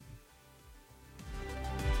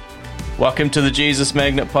Welcome to the Jesus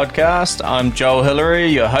Magnet podcast. I'm Joel Hillary,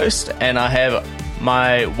 your host, and I have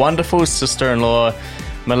my wonderful sister-in-law,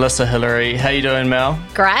 Melissa Hillary. How you doing, Mel?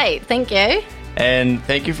 Great, thank you. And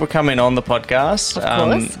thank you for coming on the podcast.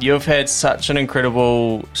 Of course. You've had such an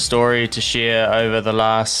incredible story to share over the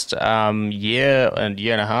last year and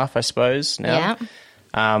a half, I suppose, now.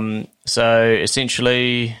 Yeah. So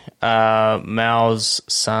essentially, Mel's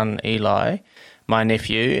son, Eli, my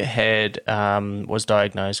nephew, was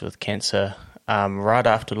diagnosed with cancer right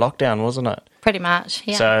after lockdown, wasn't it? Pretty much,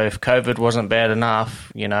 yeah. So if COVID wasn't bad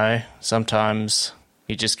enough, sometimes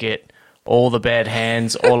you just get all the bad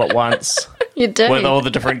hands all at once. You do. With all the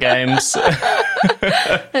different games.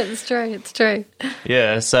 It's true.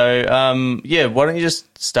 Yeah, so, why don't you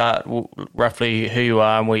just start roughly who you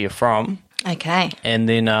are and where you're from, Okay, and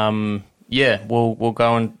then, we'll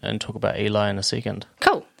go and talk about Eli in a second.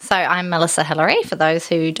 cool. So I'm Melissa Hillary, for those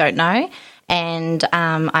who don't know, and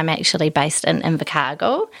I'm actually based in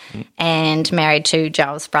Invercargill and married to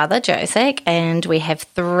Joel's brother, Josek, and we have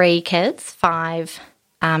 3 kids, 5,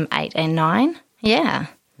 8 and 9. Yeah.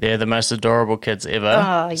 They're the most adorable kids ever.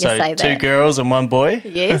 Oh, you say that. 2 girls and 1 boy.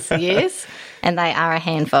 Yes. And they are a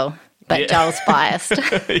handful, but Joel's biased.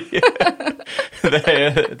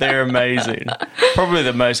 They're amazing. Probably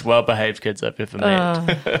the most well-behaved kids I've ever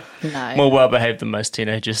met. No. More well-behaved than most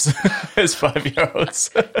teenagers as 5-year-olds.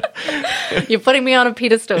 You're putting me on a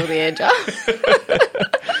pedestal there, Joel.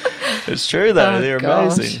 It's true, though. Oh, They're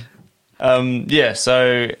gosh. amazing. And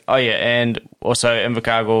also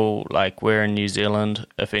Invercargill, we're in New Zealand.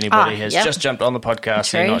 If anybody has just jumped on the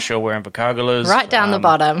podcast and you're not sure where Invercargill is. Right down the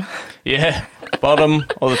bottom. Yeah, bottom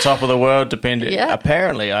or the top of the world, depending. Yeah.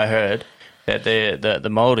 Apparently, I heard that the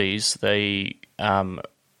Māoris, the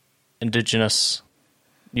indigenous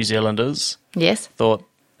New Zealanders, Yes. thought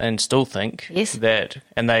and still think Yes. that,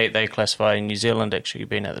 and they classify New Zealand actually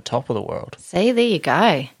being at the top of the world, See, there you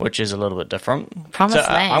go. which is a little bit different. Promised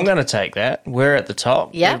so land. I'm going to take that. We're at the top.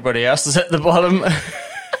 Yeah. Everybody else is at the bottom.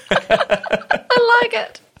 I like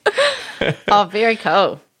it. Oh, very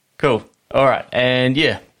cool. Cool. All right. And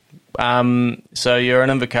so you're in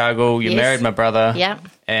Invercargill. You Yes. married my brother. Yeah.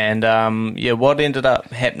 And what ended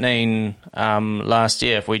up happening last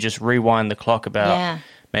year? If we just rewind the clock about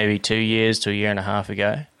maybe 2 years to a year and a half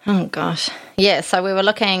ago. Oh, gosh. Yeah, so we were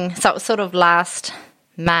looking, so it was sort of last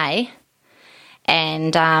May,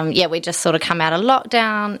 and we just sort of come out of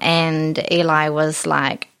lockdown, and Eli was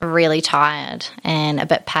really tired and a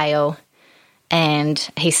bit pale, and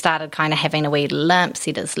he started kind of having a wee limp,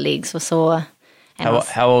 said his legs were sore. And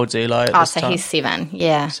How old's Eli at this time? He's 7,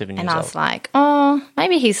 yeah. 7 and years I was old. like,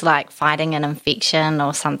 maybe he's fighting an infection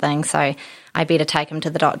or something, so I better take him to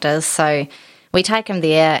the doctors. So we take him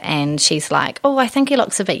there, and she's like, I think he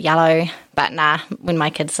looks a bit yellow. But nah, when my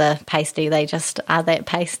kids are pasty, they just are that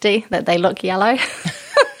pasty that they look yellow.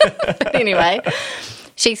 But anyway,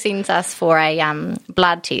 she sends us for a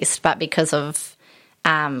blood test, but because of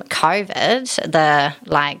COVID, the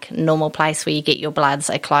normal place where you get your bloods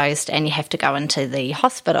are closed, and you have to go into the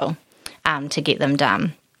hospital to get them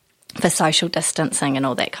done for social distancing and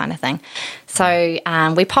all that kind of thing. So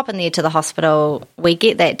we pop in there to the hospital, we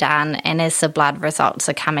get that done, and as the blood results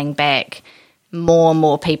are coming back, more and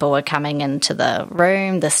more people are coming into the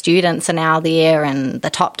room. The students are now there and the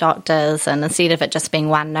top doctors, and instead of it just being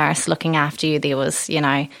one nurse looking after you, there was,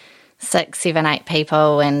 6, 7, 8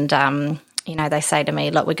 people, and they say to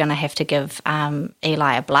me, look, we're going to have to give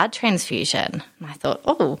Eli a blood transfusion. And I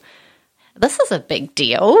thought, this is a big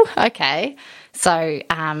deal. Okay. So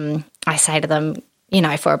I say to them,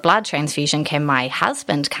 for a blood transfusion, can my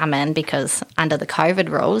husband come in? Because under the COVID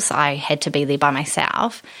rules, I had to be there by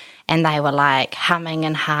myself. And they were humming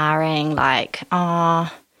and hawing,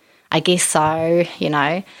 I guess so,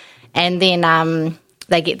 And then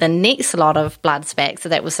they get the next lot of bloods back. So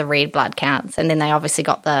that was the red blood counts. And then they obviously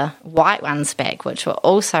got the white ones back, which were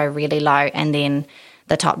also really low. And then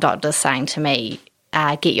the top doctor's saying to me,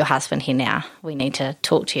 get your husband here now. We need to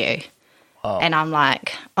talk to you. Wow. And I'm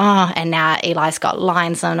like, and now Eli's got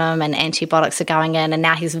lines on him and antibiotics are going in, and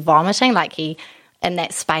now he's vomiting. In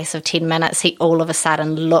that space of 10 minutes, he all of a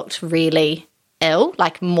sudden looked really ill,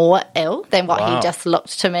 more ill than what he just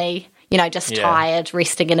looked to me, tired,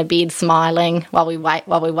 resting in a bed, smiling while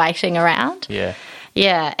we're waiting around. Yeah.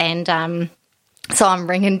 Yeah, and so I'm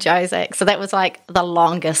ringing Josek. So that was the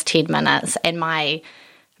longest 10 minutes, and my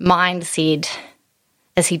mind said,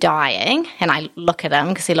 is he dying? And I look at him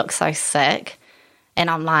because he looks so sick, and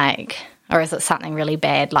I'm like, or is it something really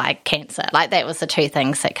bad like cancer? That was the 2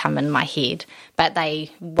 things that come in my head, but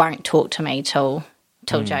they won't talk to me till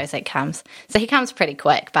Josek comes. So he comes pretty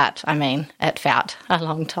quick, but I mean, it felt a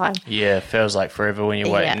long time. Yeah, it feels like forever when you're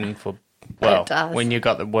waiting for Well, It does. when you've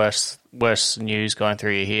got the worst news going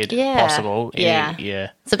through your head Yeah. possible. Yeah. Yeah.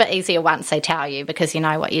 It's a bit easier once they tell you because you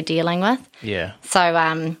know what you're dealing with. Yeah.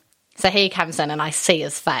 So he comes in and I see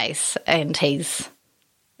his face and he's,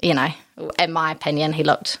 you know, in my opinion, he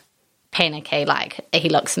looked panicky, like he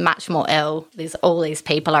looks much more ill. There's all these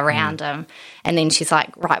people around him. And then she's like,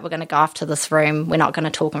 right, we're going to go off to this room. We're not going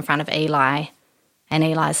to talk in front of Eli. And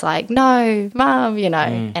Eli's like, no, Mum, you know.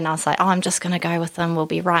 And I was like, oh, I'm just going to go with them. We'll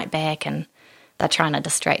be right back. And they're trying to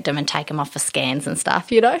distract him and take him off for scans and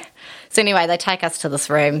stuff, you know. So anyway, they take us to this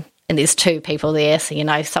room and there's 2 people there. So, you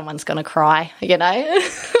know, someone's going to cry, you know.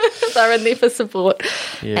 They're in there for support.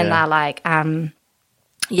 Yeah. And they're like,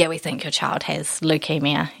 yeah, we think your child has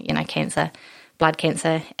leukemia, you know, cancer, blood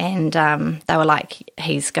cancer. And they were like,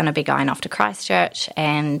 he's going to be going off to Christchurch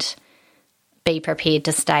and be prepared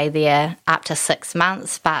to stay there up to 6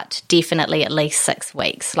 months, but definitely at least 6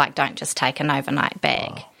 weeks. Like, don't just take an overnight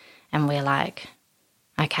bag. Wow. And we're like,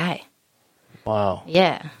 okay. Wow.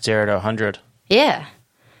 Yeah. 0 to 100. Yeah.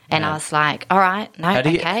 And I was like, all right, no,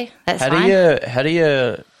 okay, that's fine. How do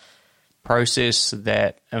you process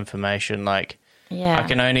that information? Like, Yeah. I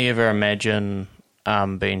can only ever imagine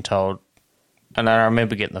being told, and I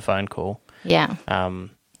remember getting the phone call. Yeah. I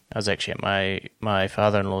was actually at my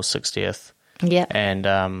father-in-law's 60th. Yeah. And,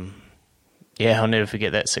 I'll never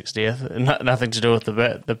forget that 60th. Nothing to do with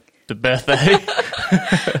the birthday.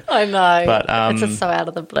 I know. But, it's just so out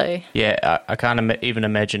of the blue. Yeah, I can't even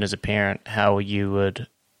imagine as a parent how you would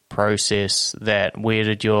process that. Where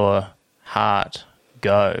did your heart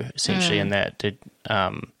go, essentially, in that? Did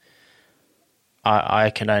I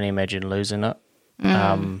can only imagine losing it.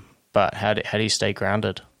 But how do you stay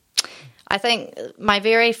grounded? I think my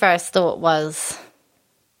very first thought was,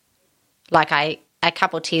 like, a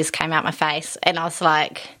couple of tears came out my face, and I was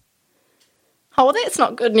like, oh, well, that's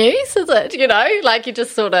not good news, is it? You know, like, you're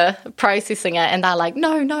just sort of processing it, and they're like,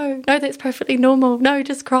 no, that's perfectly normal. No,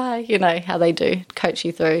 just cry. You know how they do, coach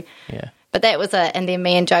you through. Yeah. But that was it, and then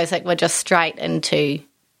me and Joseph were just straight into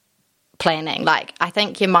planning. Like, I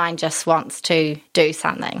think your mind just wants to do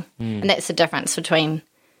something, and that's the difference between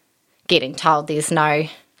getting told there's no,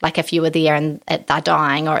 like, if you were there and they're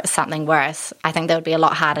dying or it's something worse, I think that would be a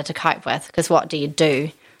lot harder to cope with, because what do you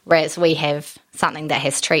do? Whereas we have something that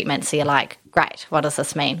has treatment, so you're like, great, what does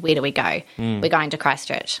this mean? Where do we go? We're going to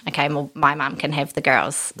Christchurch. Okay, well, my mum can have the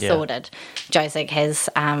girls sorted. Joseph has,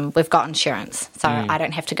 we've got insurance, so I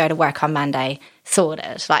don't have to go to work on Monday,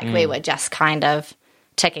 sorted. Like, we were just kind of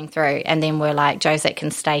ticking through, and then we're like, Joseph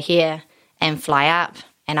can stay here and fly up,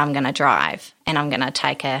 and I'm going to drive, and I'm going to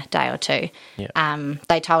take a day or 2. Yeah.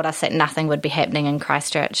 They told us that nothing would be happening in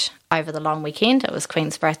Christchurch over the long weekend. It was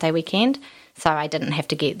Queen's birthday weekend, so I didn't have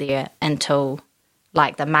to get there until,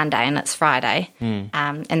 like, the Monday, and it's Friday,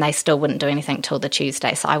 and they still wouldn't do anything till the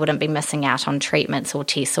Tuesday, so I wouldn't be missing out on treatments or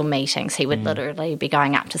tests or meetings. He would literally be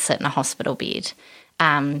going up to sit in a hospital bed,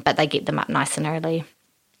 but they get them up nice and early,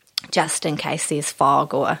 just in case there's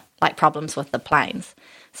fog or, like, problems with the planes.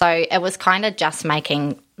 So it was kind of just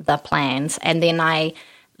making the plans, and then I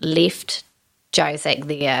left Joseph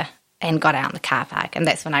there and got out in the car park, and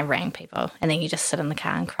that's when I rang people, and then you just sit in the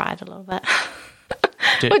car and cried a little bit,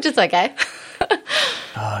 which is okay.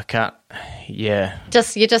 I can't. Yeah.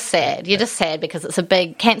 You're just sad. You're just sad because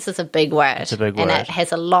cancer's a big word. It's a big word. And it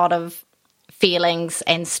has a lot of feelings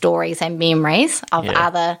and stories and memories of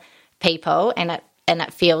other people, and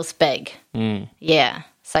it feels big. Yeah.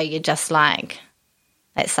 So you're just like,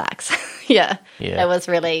 that sucks. Yeah. It was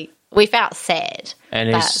really, we felt sad.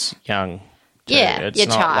 And he's young. Too. Yeah, it's your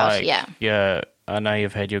not child, like, yeah. I know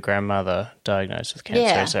you've had your grandmother diagnosed with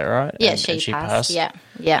cancer, is that right? Yeah, and she passed.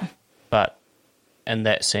 Yeah. But in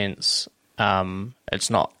that sense, it's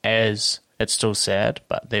still sad,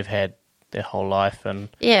 but they've had their whole life, and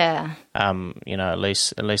at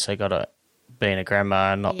least they got it being a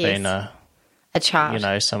grandma and not being a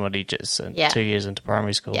child. Somebody just 2 years into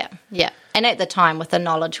primary school. Yeah. And at the time, with the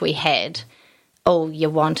knowledge we had, all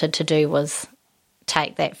you wanted to do was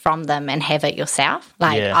take that from them and have it yourself.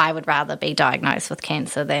 Like, I would rather be diagnosed with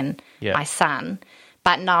cancer than my son.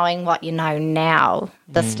 But knowing what you know now,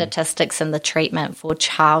 the statistics and the treatment for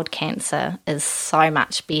child cancer is so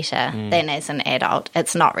much better than as an adult.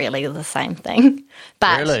 It's not really the same thing.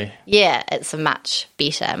 But really? Yeah, it's a much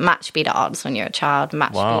better odds when you're a child,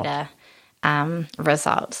 much better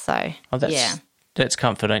results. So, that's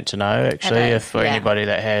comforting to know, actually, for anybody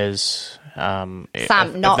that has...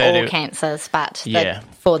 not all cancers, but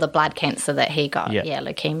for the blood cancer that he got,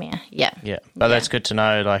 leukemia. Yeah. But that's good to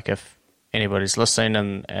know, like, if anybody's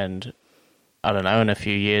listening and I don't know, in a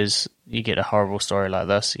few years you get a horrible story like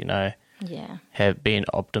this, have been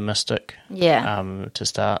optimistic. To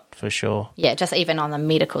start, for sure. Yeah, just even on the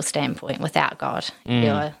medical standpoint, without God,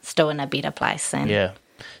 you're still in a better place.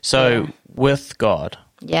 So with God,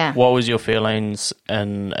 what was your feelings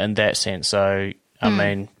in that sense? So, I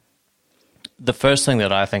mean, the first thing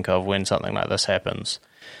that I think of when something like this happens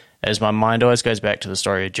is my mind always goes back to the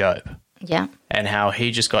story of Job. Yeah. And how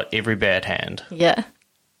he just got every bad hand. Yeah.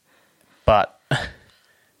 But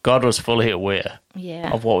God was fully aware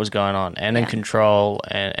of what was going on and in control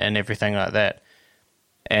and everything like that.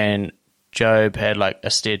 And Job had like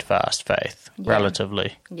a steadfast faith,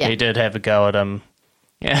 relatively. Yeah. He did have a go at him.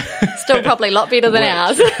 Yeah. Still probably a lot better than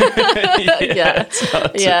ours.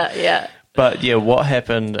 But what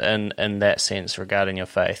happened in that sense regarding your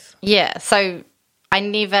faith? Yeah, so I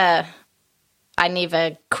never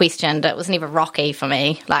questioned. It was never rocky for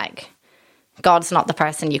me. Like, God's not the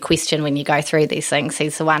person you question when you go through these things.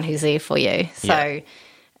 He's the one who's there for you. So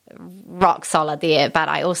rock solid there. But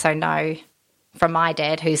I also know from my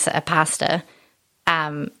dad, who's a pastor,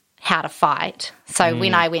 how to fight. So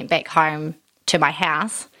when I went back home to my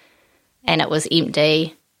house and it was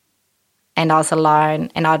empty and I was alone,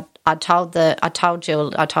 and I told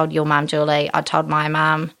your mum, Julie, I told my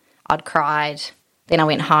mum, I'd cried. Then I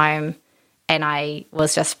went home and I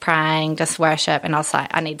was just praying, just worship, and I was like,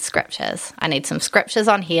 I need scriptures. I need some scriptures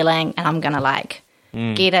on healing, and I'm going to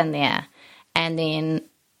get in there. And then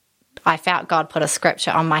I felt God put a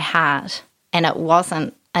scripture on my heart, and it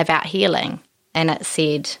wasn't about healing, and it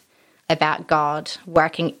said about God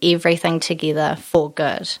working everything together for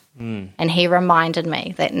good. And he reminded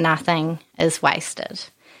me that nothing is wasted.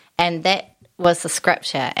 And that was the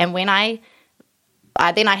scripture. And when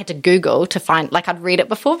then I had to Google to find, like, I'd read it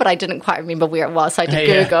before, but I didn't quite remember where it was. So I had to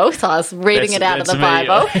Google. So I was reading it out of the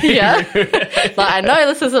Bible. Like, I know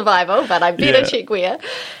this is a Bible, but I better check where.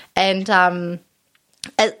 And I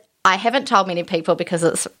haven't told many people because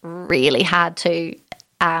it's really hard to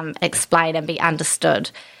explain and be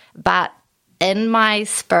understood. But in my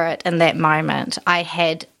spirit in that moment, I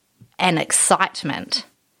had an excitement.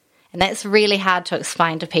 And that's really hard to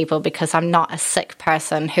explain to people because I'm not a sick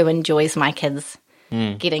person who enjoys my kids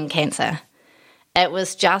getting cancer. It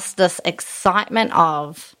was just this excitement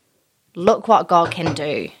of, look what God can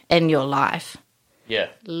do in your life. Yeah.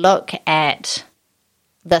 Look at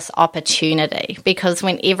this opportunity, because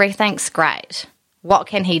when everything's great, what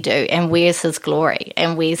can he do? And where's his glory?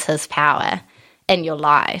 And where's his power in your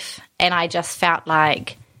life? And I just felt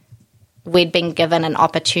like we'd been given an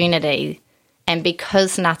opportunity, and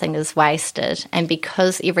because nothing is wasted and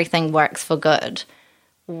because everything works for good,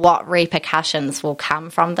 what repercussions will come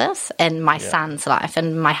from this in my son's life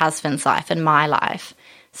and my husband's life and my life.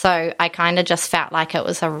 So I kind of just felt like it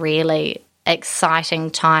was a really exciting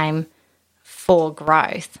time for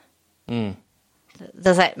growth.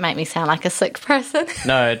 Does that make me sound like a sick person?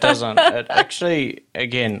 No, it doesn't. It actually,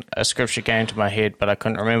 again, a scripture came to my head, but I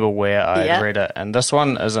couldn't remember where I read it. And this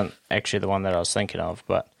one isn't actually the one that I was thinking of,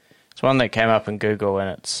 but it's one that came up in Google,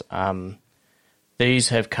 and it's these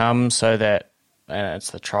have come so that, and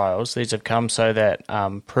it's the trials, these have come so that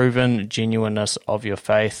proven genuineness of your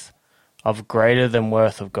faith of greater than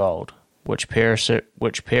worth of gold, which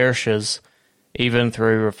perishes even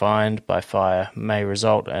through refined by fire, may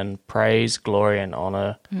result in praise, glory, and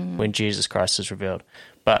honor when Jesus Christ is revealed.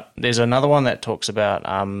 But there's another one that talks about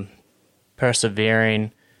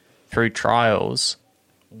persevering through trials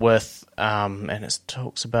with, and it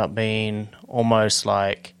talks about being almost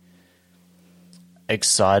like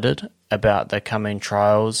excited about the coming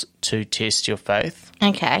trials to test your faith.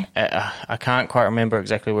 Okay. I can't quite remember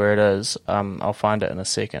exactly where it is. I'll find it in a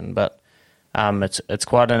second, but it's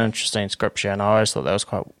quite an interesting scripture, and I always thought that was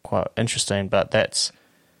quite interesting. But that's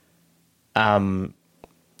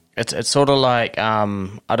it's sort of like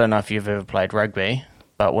I don't know if you've ever played rugby,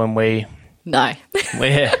 but when when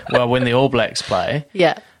the All Blacks play,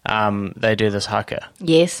 they do this haka.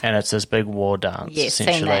 Yes. And it's this big war dance,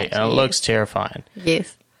 essentially, and it looks terrifying.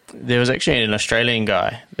 Yes. There was actually an Australian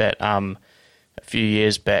guy that a few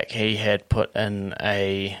years back, he had put in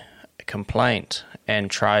a complaint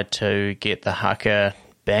and tried to get the haka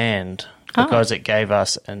banned because it gave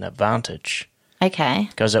us an advantage. Okay.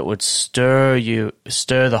 Because it would stir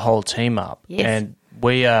the whole team up. Yes. And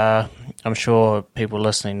we are, I'm sure people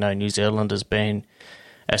listening know New Zealand has been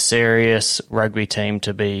a serious rugby team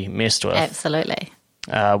to be messed with. Absolutely.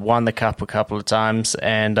 Won the cup a couple of times,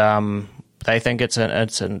 and they think it's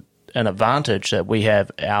an advantage that we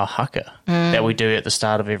have our haka that we do at the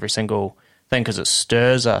start of every single thing, because it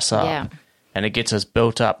stirs us up and it gets us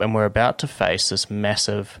built up, and we're about to face this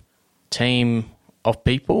massive team of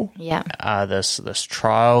people. Yeah. This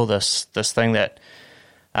trial, this thing that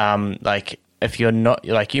Like, if you're not,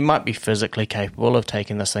 like, you might be physically capable of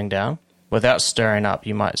taking this thing down. Without stirring up,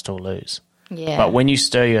 you might still lose. Yeah. But when you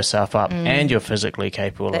stir yourself up and you're physically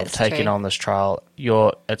capable of taking on this trial,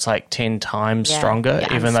 it's like 10 times stronger,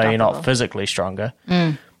 even though you're not physically stronger.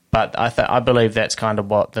 But I believe that's kind of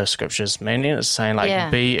what the scripture's meaning. It's saying,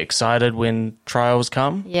 like, be excited when trials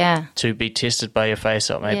come. Yeah. To be tested by your faith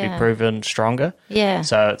so it may be proven stronger. Yeah.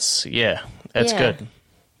 So it's good.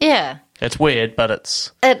 Yeah. It's weird, but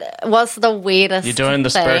it was the weirdest You're doing the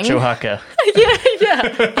thing. Spiritual haka.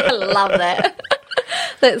 Yeah. I love that.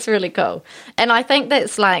 That's really cool. And I think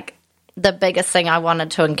that's like the biggest thing I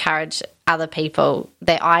wanted to encourage other people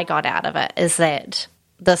that I got out of it is that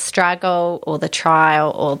the struggle or the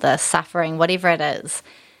trial or the suffering, whatever it is,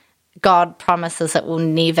 God promises it will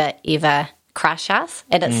never, ever crush us,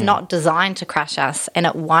 and it's not designed to crush us, and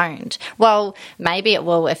it won't. Well, maybe it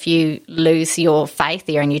will if you lose your faith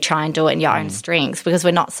there and you try and do it in your own strength, because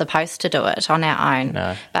we're not supposed to do it on our own.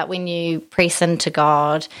 No. But when you press into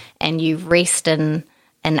God and you rest in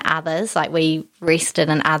others, like we rested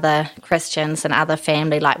in other Christians and other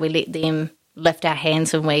family, like we let them lift our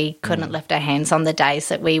hands when we couldn't lift our hands on the days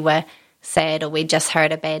that we were sad or we just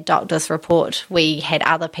heard a bad doctor's report. We had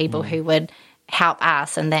other people who would help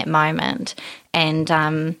us in that moment. And,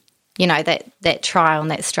 that trial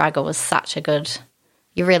and that struggle was such a good,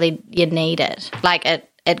 you need it. Like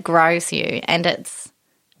it grows you, and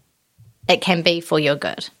it can be for your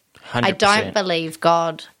good. 100%. I don't believe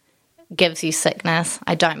God gives you sickness.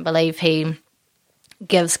 I don't believe he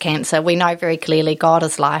gives cancer. We know very clearly God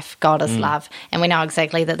is life, God is love, and we know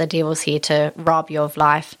exactly that the devil's here to rob you of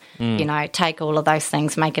life, take all of those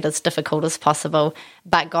things, make it as difficult as possible.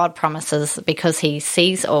 But God promises, because he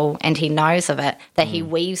sees all and he knows of it, that he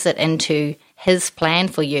weaves it into his plan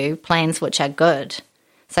for you, plans which are good.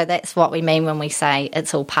 So that's what we mean when we say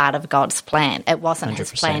it's all part of God's plan. It wasn't 100%.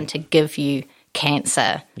 His plan to give you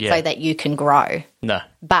cancer so that you can grow. No.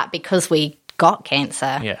 But because we got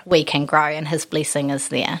cancer, we can grow, and his blessing is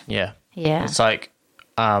there. Yeah. Yeah. It's like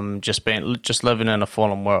just living in a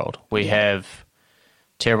fallen world. We have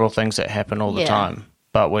terrible things that happen all the time.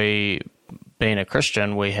 But being a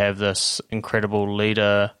Christian, we have this incredible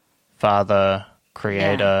leader, father,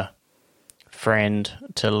 creator, friend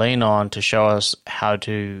to lean on to show us how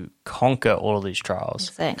to conquer all of these trials.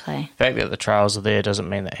 Exactly. The fact that the trials are there doesn't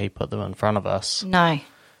mean that he put them in front of us. No,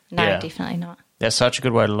 definitely not. That's such a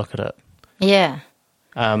good way to look at it. Yeah.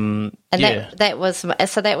 That was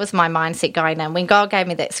my mindset going in. When God gave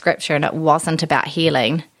me that scripture and it wasn't about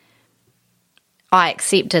healing, I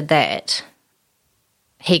accepted that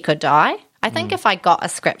he could die. I think if I got a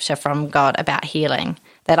scripture from God about healing,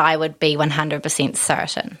 that I would be 100%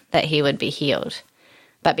 certain that he would be healed.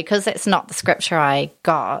 But because that's not the scripture I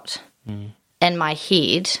got, in my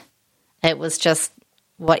head, it was just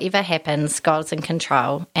whatever happens, God's in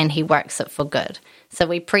control and he works it for good. So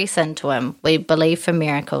we press into him, we believe for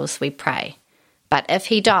miracles, we pray. But if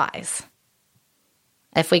he dies,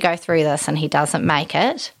 if we go through this and he doesn't make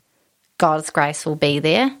it, God's grace will be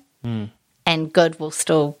there and good will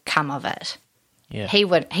still come of it. Yeah.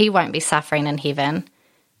 He won't be suffering in heaven.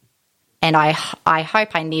 And I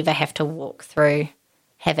hope I never have to walk through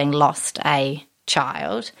having lost a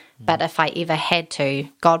child. But if I ever had to,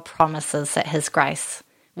 God promises that his grace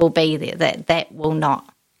will be there, that will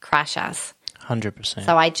not crush us. 100%.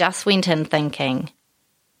 So I just went in thinking,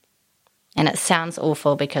 and it sounds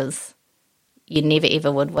awful because you never ever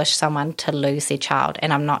would wish someone to lose their child,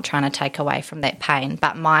 and I'm not trying to take away from that pain,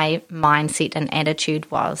 but my mindset and attitude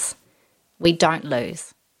was, we don't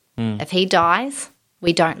lose. If he dies,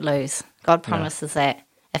 we don't lose. God promises that.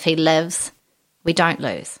 If he lives, we don't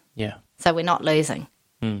lose. Yeah. So we're not losing.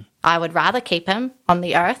 I would rather keep him on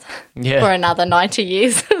the earth for another 90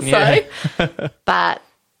 years or so. But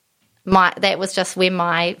that was just where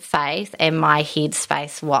my faith and my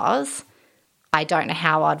headspace was. I don't know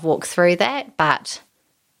how I'd walk through that, but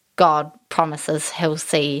God promises he'll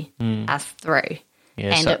see us through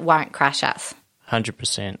and it won't crush us.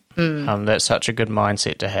 100%. That's such a good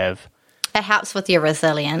mindset to have. It helps with your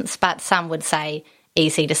resilience, but some would say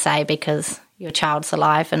easy to say because your child's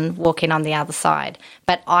alive and walking on the other side.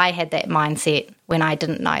 But I had that mindset when I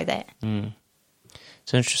didn't know that.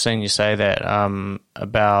 It's interesting you say that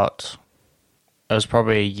about, it was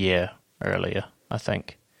probably a year earlier, I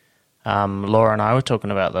think. Laura and I were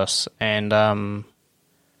talking about this, and I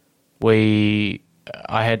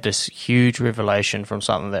had this huge revelation from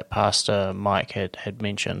something that Pastor Mike had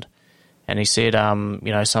mentioned. And he said,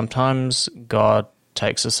 sometimes God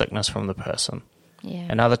takes the sickness from the person. Yeah.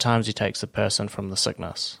 And other times he takes the person from the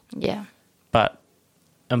sickness. Yeah. But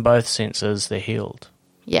in both senses, they're healed.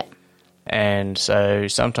 Yeah. And so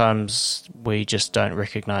sometimes we just don't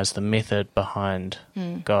recognize the method behind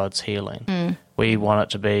God's healing. We want it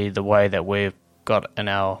to be the way that we've got in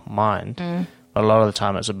our mind, but a lot of the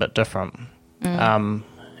time it's a bit different.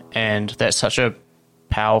 And that's such a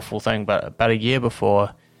powerful thing. But about a year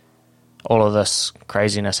before all of this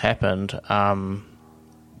craziness happened,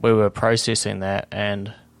 we were processing that,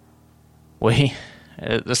 and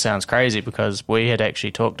this sounds crazy because we had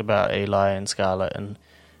actually talked about Eli and Scarlett and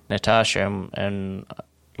Natasha, and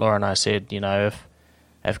Laura and I said, you know,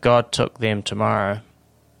 if God took them tomorrow,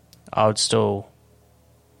 I would still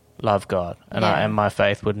love God, and my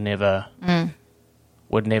faith would never,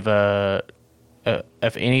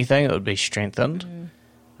 if anything, it would be strengthened,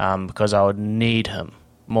 because I would need Him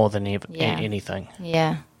more than anything.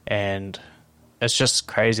 Yeah, and it's just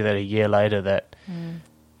crazy that a year later that.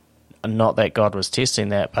 Not that God was testing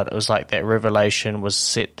that, but it was like that revelation was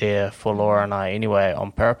set there for Laura and I anyway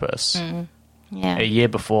on purpose. Yeah. A year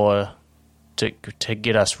before, to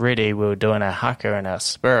get us ready, we were doing our haka and our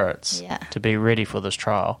spirits to be ready for this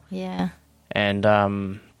trial. Yeah.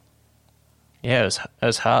 And it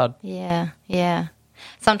was hard. Yeah.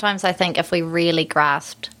 Sometimes I think if we really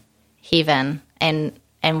grasped heaven and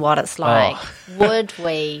what it's like, would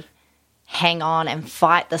we hang on and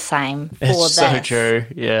fight the same for this? So true,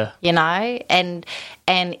 yeah. You know, and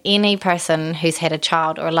any person who's had a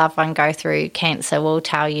child or a loved one go through cancer will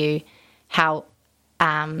tell you how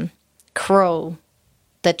cruel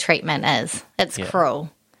the treatment is. It's cruel.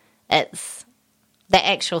 It's the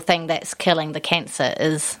actual thing that's killing the cancer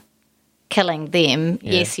is killing them.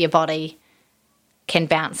 Yeah. Yes, your body can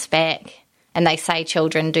bounce back, and they say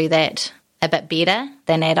children do that a bit better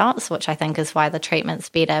than adults, which I think is why the treatment's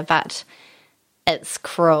better, but it's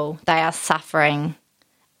cruel. They are suffering.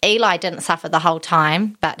 Eli didn't suffer the whole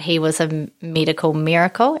time, but he was a medical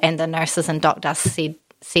miracle, and the nurses and doctors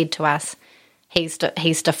said to us, he's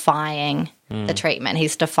defying the treatment.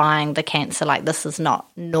 He's defying the cancer. Like, this is not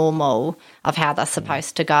normal of how they're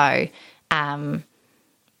supposed to go.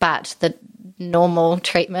 But the normal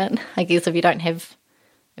treatment, I guess, if you don't have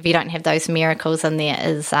those miracles in there,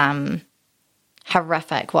 is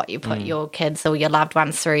horrific. What you put your kids or your loved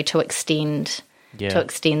ones through to extend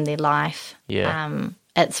their life. Yeah.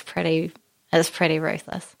 It's pretty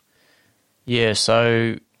ruthless. Yeah.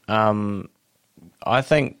 So I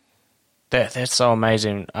think that's so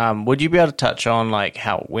amazing. Would you be able to touch on like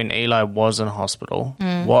how when Eli was in hospital,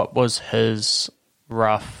 what was his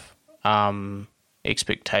rough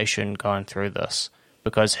expectation going through this?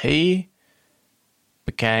 Because he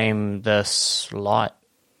became this light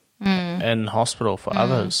in hospital for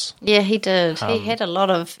others. Yeah, he did. He had a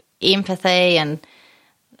lot of empathy, and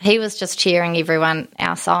he was just cheering everyone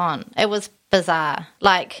else on. It was bizarre.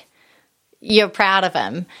 Like, you're proud of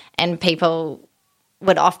him, and people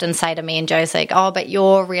would often say to me and Josie, "Oh, but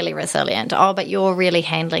you're really resilient. Oh, but you're really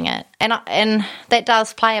handling it." And that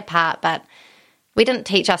does play a part, but we didn't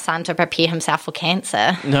teach our son to prepare himself for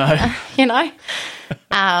cancer. No. You know?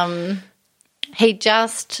 He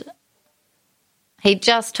just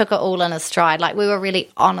took it all in his stride. Like, we were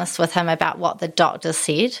really honest with him about what the doctor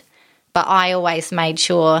said, but I always made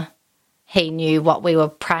sure he knew what we were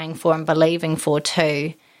praying for and believing for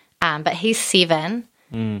too. But he's 7,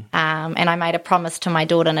 and I made a promise to my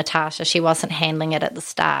daughter Natasha. She wasn't handling it at the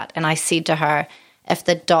start, and I said to her, if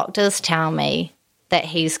the doctors tell me that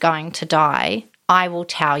he's going to die, I will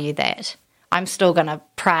tell you that. I'm still going to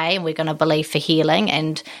pray, and we're going to believe for healing,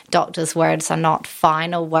 and doctors' words are not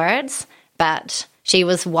final words, but she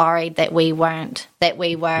was worried that we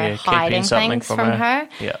were hiding things from her.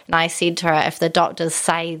 Yeah. And I said to her, if the doctors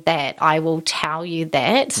say that, I will tell you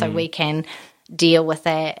that, so we can deal with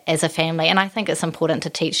that as a family. And I think it's important to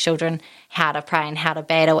teach children how to pray and how to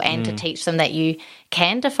battle, and to teach them that you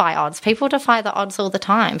can defy odds. People defy the odds all the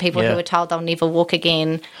time. People who are told they'll never walk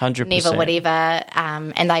again, 100%. never whatever,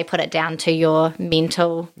 and they put it down to your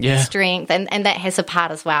mental strength, and that has a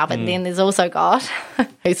part as well. But then there's also God,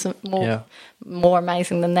 who's more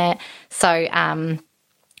amazing than that. So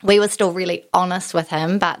we were still really honest with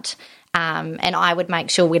him, but and I would make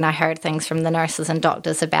sure when I heard things from the nurses and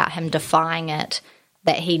doctors about him defying it,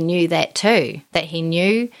 that he knew that too, that he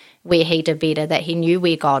knew where he did better, that he knew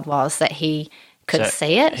where God was, that he could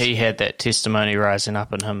see it. He had that testimony rising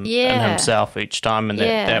up in him, in himself each time, and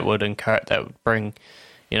that would encourage, that would bring,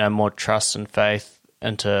 more trust and faith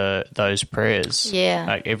into those prayers. Yeah,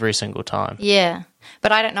 like every single time. Yeah,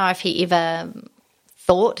 but I don't know if he ever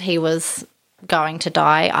thought he was going to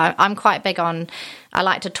die. I'm quite big on, I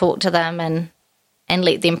like to talk to them and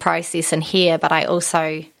let them process and hear, but I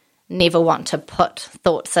also never want to put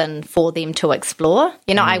thoughts in for them to explore.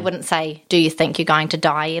 I wouldn't say, do you think you're going to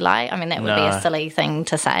die, Eli? I mean, that would be a silly thing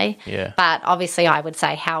to say. Yeah. But obviously I would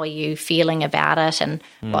say, how are you feeling about it, and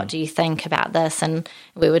what do you think about this? And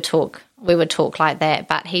we would talk like that.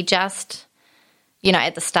 But he just,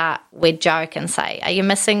 at the start we'd joke and say, are you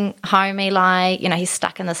missing home, Eli? He's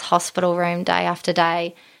stuck in this hospital room day after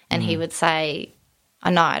day. And he would say, oh,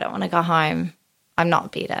 no, I don't want to go home. I'm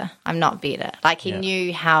not better. Like, he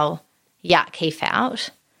knew how yuck he felt.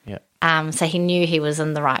 Yeah. So he knew he was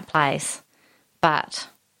in the right place. But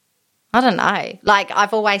I don't know. Like,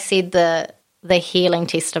 I've always said the healing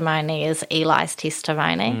testimony is Eli's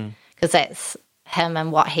testimony, because that's him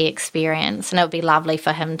and what he experienced. And it would be lovely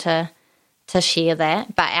for him to share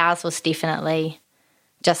that. But ours was definitely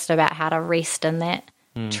just about how to rest in that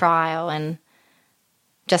trial, and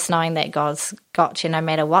just knowing that God's got you no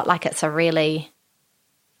matter what. Like, it's a really,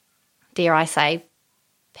 dare I say,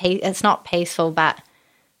 it's not peaceful, but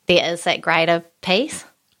there is that greater peace.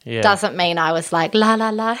 Yeah. Doesn't mean I was like, la,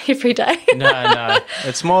 la, la, every day. No.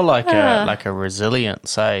 It's more like a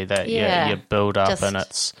resilience, that you build up, and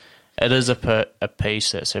it is a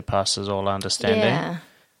peace that surpasses all understanding. Yeah.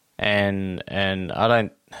 And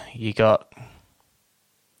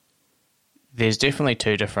there's definitely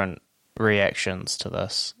two different reactions to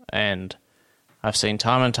this, and I've seen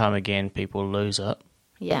time and time again people lose it.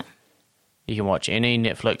 Yeah. You can watch any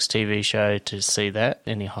Netflix TV show to see that,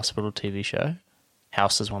 any hospital TV show.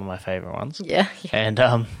 House is one of my favourite ones. Yeah.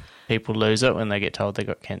 And people lose it when they get told they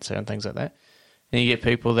got cancer and things like that. And you get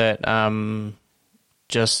people that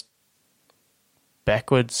just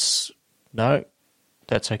backwards, no,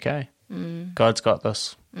 that's okay. God's got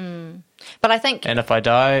this. But I think... And if I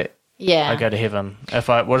die... Yeah, I go to heaven.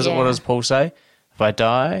 What does Paul say? If I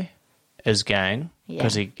die, is gain,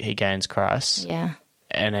 because he gains Christ. Yeah,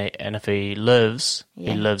 and if he lives,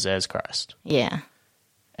 he lives as Christ. Yeah,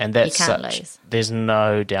 and that's you can't lose. There's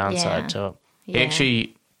no downside to it. Yeah.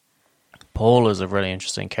 Actually, Paul is a really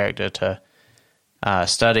interesting character to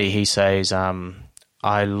study. He says,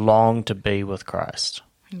 "I long to be with Christ."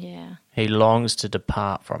 Yeah, he longs to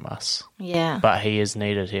depart from us. Yeah, but he is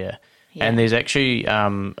needed here. Yeah. And there's actually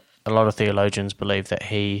a lot of theologians believe that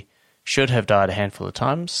he should have died a handful of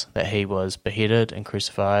times, that he was beheaded and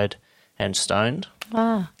crucified and stoned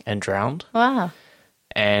and drowned. Wow.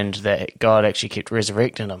 And that God actually kept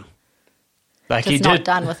resurrecting him. Like, just not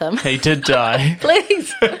done with him. He did die.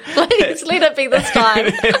 Please, let it be this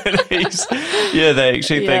time. They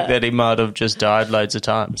actually think that he might have just died loads of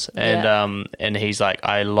times. And he's like,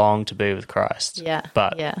 I long to be with Christ. Yeah.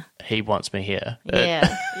 But he wants me here.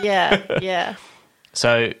 Yeah.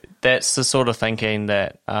 So that's the sort of thinking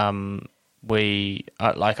that I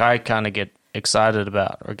kind of get excited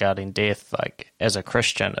about regarding death. Like, as a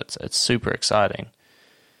Christian, it's super exciting.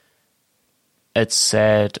 It's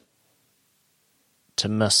sad to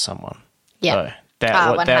miss someone. Yeah.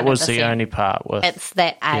 So that was the only part with... It's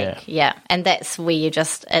that ache, yeah. And that's where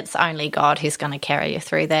it's only God who's going to carry you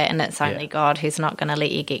through that, and it's only God who's not going to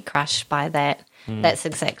let you get crushed by that. That's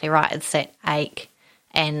exactly right. It's that ache.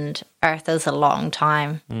 And earth is a long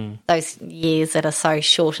time. Those years that are so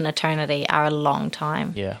short in eternity are a long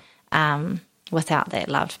time. Yeah. Without that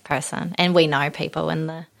loved person. And we know people in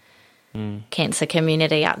the cancer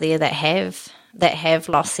community up there that have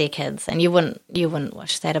lost their kids, and you wouldn't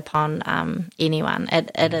wish that upon anyone.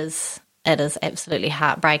 It is absolutely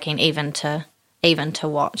heartbreaking even to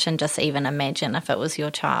watch, and just even imagine if it was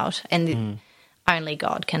your child. And only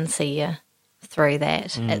God can see you through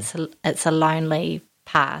that. It's a lonely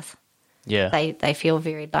path. Yeah, they feel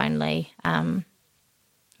very lonely. To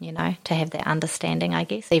have that understanding, I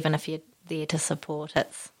guess, even if you're there to support it.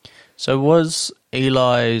 So was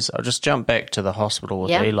Eli's... I'll just jump back to the hospital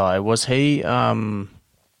with Eli. Was he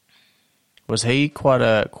quite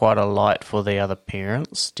a light for the other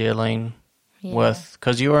parents dealing with...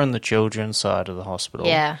 Because you were in the children's side of the hospital.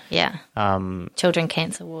 Yeah. Children's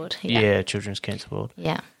cancer ward. Yeah, children's cancer ward.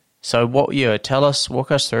 Yeah. So walk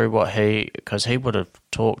us through what because he would have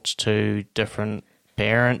talked to different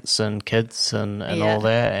parents and kids and all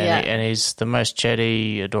that, and he's the most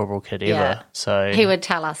chatty, adorable kid ever. So he would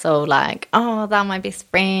tell us all like, "Oh, they're my best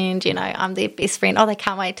friend. I'm their best friend. Oh, they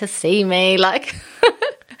can't wait to see me." Like,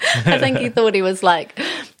 I think he thought he was like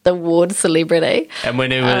the ward celebrity. And when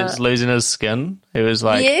he was losing his skin, he was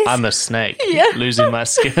like, I'm a snake losing my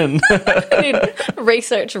skin. He'd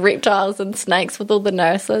research reptiles and snakes with all the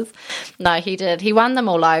nurses. No, he did. He won them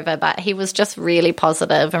all over, but he was just really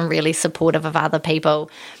positive and really supportive of other people.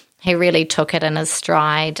 He really took it in his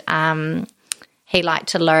stride. He liked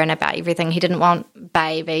to learn about everything. He didn't want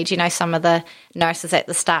babies. Some of the nurses at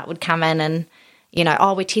the start would come in and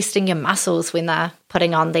we're testing your muscles when they're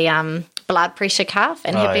putting on the blood pressure cuff,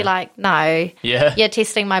 and he'd be like, no, you're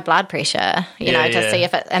testing my blood pressure, to see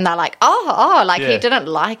if it, and they're like, he didn't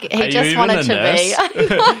like it. He just wanted to be.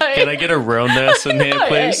 Can I get a real nurse in here,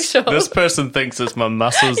 please? Actual. This person thinks it's my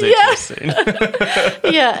muscles they're testing.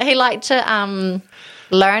 He liked to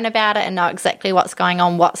learn about it and know exactly what's going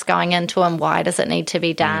on, what's going into him, why does it need to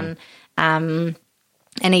be done.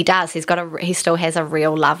 And he does. He still has a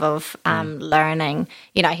real love of learning.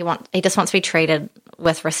 He just wants to be treated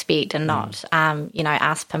with respect and not,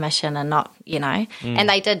 ask permission and not, And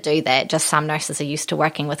they did do that. Just some nurses are used to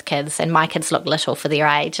working with kids, and my kids look little for their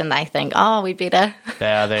age, and they think, we better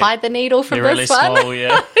hide the needle from this one. Small,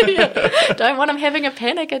 Don't want him having a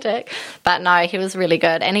panic attack. But no, he was really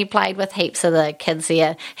good, and he played with heaps of the kids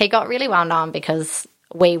there. He got really well known because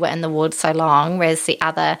we were in the ward so long, whereas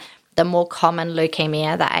the more common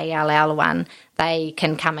leukemia, the ALL one, they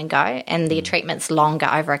can come and go, and their treatment's longer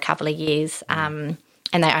over a couple of years, and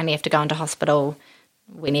they only have to go into hospital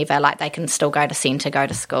whenever, they can still go to centre, go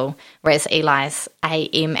to school, whereas Eli's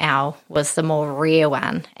AML was the more rare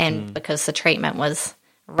one, and because the treatment was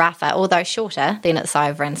rougher, although shorter, then it's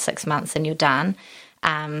over in 6 months and you're done,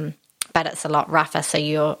 but it's a lot rougher, so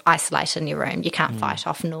you're isolated in your room. You can't fight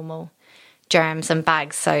off normal germs and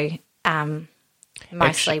bugs, so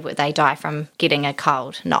mostly they die from getting a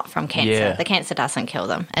cold, not from cancer. Yeah. The cancer doesn't kill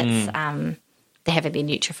them. It's they're having their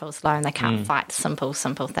neutrophils low and they can't fight simple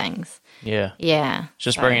things. Yeah. Yeah.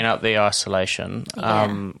 Just bringing up the isolation,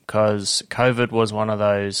 because COVID was one of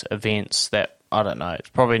those events that, I don't know, it's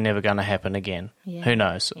probably never going to happen again. Yeah. Who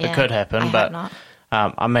knows? Yeah. It could happen, but not.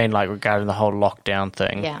 Regarding the whole lockdown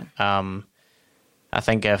thing, I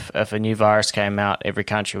think if a new virus came out, every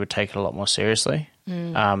country would take it a lot more seriously.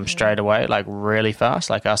 Straight away, really fast.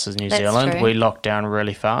 Like us as New Zealand, we locked down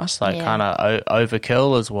really fast. Kind of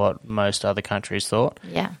overkill is what most other countries thought.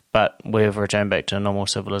 Yeah. But we've returned back to normal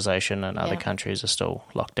civilization, and other countries are still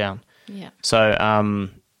locked down. Yeah. So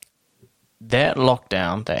that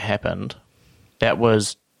lockdown that happened, that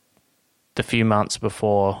was the few months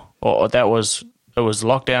before, it was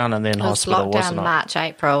lockdown and then hospital, wasn't it? March,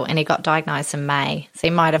 April, and he got diagnosed in May. So he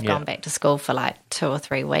might have gone back to school for 2 or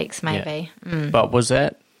 3 weeks, maybe. Yeah. But was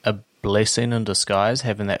that a blessing in disguise,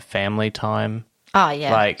 having that family time? Oh,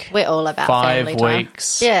 yeah. We're all about family time. 5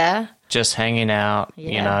 weeks. Yeah. Just hanging out,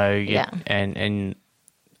 and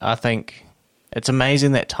I think it's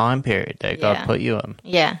amazing that time period that God put you in.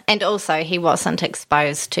 Yeah. And also he wasn't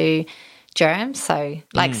exposed to germs. So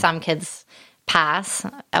some kids pass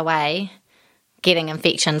away getting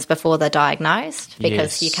infections before they're diagnosed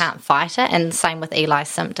because you can't fight it. And same with Eli's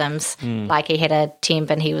symptoms. He had a temp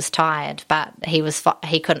and he was tired, but he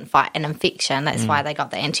couldn't fight an infection. That's why they got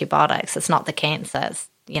the antibiotics. It's not the cancer. It's,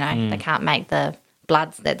 they can't make the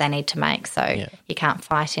bloods that they need to make, so you can't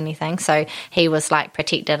fight anything. So he was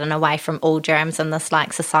protected and away from all germs in this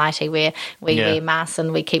society where we wear masks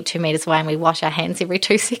and we keep 2 meters away and we wash our hands every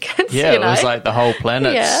 2 seconds. Yeah, it was the whole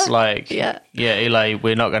planet's Eli,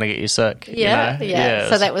 we're not going to get you sick. Yeah.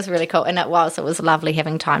 So that was really cool, and it was lovely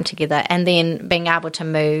having time together, and then being able to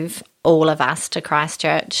move all of us to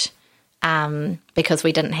Christchurch because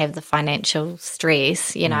we didn't have the financial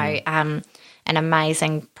stress. An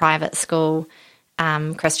amazing private school.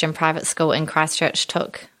 Christian private school in Christchurch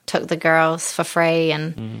took the girls for free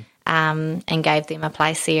and gave them a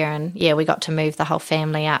place there, and we got to move the whole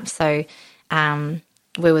family up. So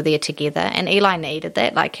we were there together, and Eli needed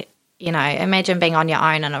that. Imagine being on your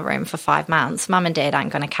own in a room for 5 months. Mum and Dad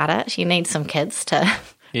aren't going to cut it. You need some kids to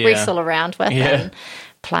wrestle around with and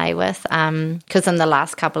play with. Because in the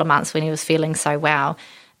last couple of months when he was feeling so well,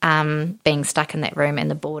 being stuck in that room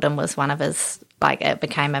and the boredom was one of his, it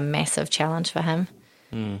became a massive challenge for him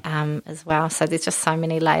as well. So there's just so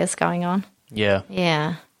many layers going on. Yeah.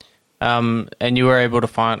 Yeah. And you were able to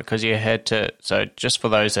find, because you had to, so just for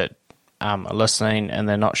those that are listening and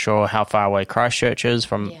they're not sure how far away Christchurch is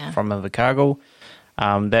from Invercargill,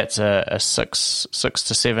 that's a 6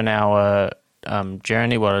 to 7 hour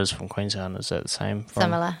journey. What is from Queenstown? Is that the same?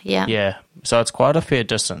 Similar, yeah. Yeah. So it's quite a fair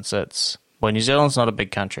distance. New Zealand's not a big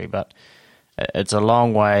country, but it's a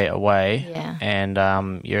long way away,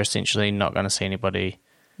 and you're essentially not going to see anybody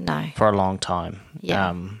for a long time.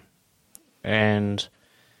 Yeah.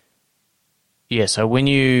 So when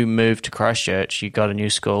you moved to Christchurch, you got a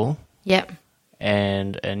new school. Yep.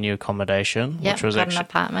 And a new accommodation, which was actually an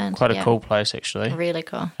apartment. Quite a cool place, actually. Really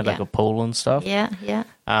cool. Had a pool and stuff. Yeah.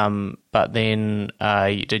 But then,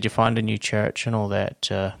 did you find a new church and all that?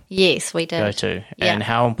 Yes, we did. Go to, and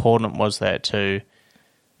how important was that to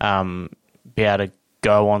be able to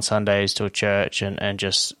go on Sundays to a church and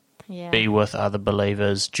just be with other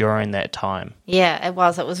believers during that time. Yeah, it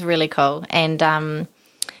was really cool. And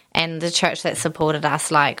the church that supported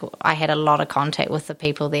us, like, I had a lot of contact with the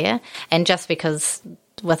people there. And just because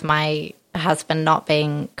with my husband not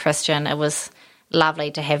being Christian, it was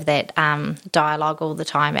lovely to have that dialogue all the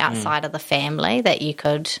time outside of the family that you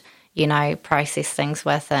could, process things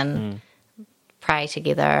with and pray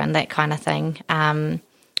together and that kind of thing.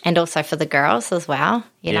 And also for the girls as well,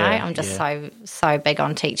 I'm just so big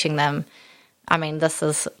on teaching them. I mean, this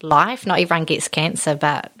is life. Not everyone gets cancer,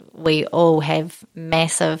 but we all have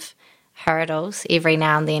massive hurdles every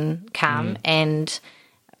now and then come. And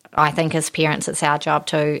I think as parents, it's our job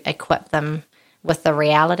to equip them with the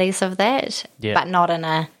realities of that, but not in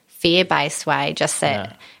a fear-based way, just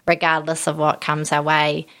that regardless of what comes our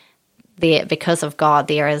way, there, because of God,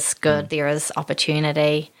 there is good, there is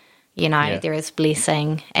opportunity, there is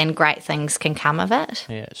blessing, and great things can come of it.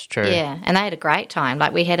 Yeah, it's true. Yeah, and they had a great time.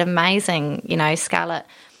 Like, we had amazing, Scarlett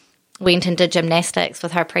went and did gymnastics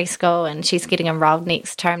with her preschool, and she's getting enrolled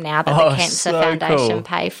next term now that the Cancer Foundation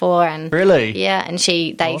pay for. And really? Yeah, and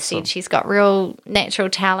they said she's got real natural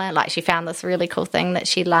talent. Like, she found this really cool thing that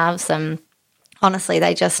she loves, and honestly,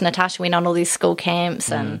 Natasha went on all these school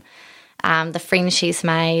camps and the friends she's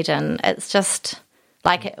made, and it's just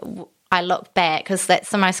like, I look back, because that's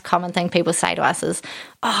the most common thing people say to us is,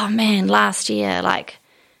 oh man, last year, like,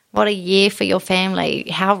 what a year for your family.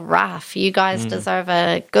 How rough. You guys deserve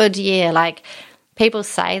a good year. Like, people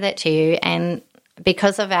say that to you, and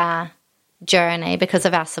because of our journey, because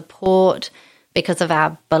of our support, because of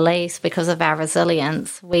our beliefs, because of our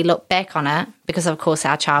resilience, we look back on it, because of course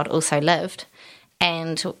our child also lived.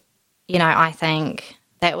 And, I think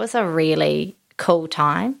that was a really cool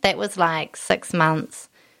time. That was like 6 months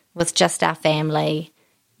with just our family,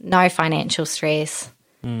 no financial stress,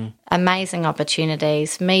 amazing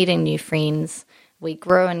opportunities, meeting new friends. We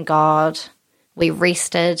grew in God. We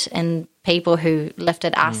rested in people who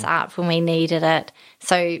lifted us up when we needed it.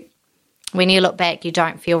 So when you look back, you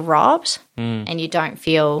don't feel robbed and you don't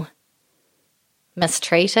feel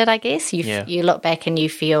mistreated, I guess. You look back and you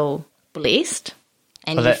feel blessed.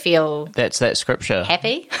 And you feel... That's that scripture.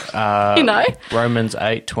 Happy, Romans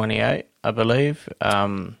 8:28, I believe.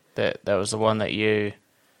 That was the one that you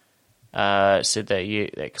said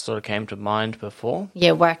that sort of came to mind before.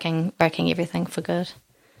 Yeah, working everything for good.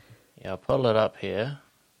 Yeah, I'll pull it up here.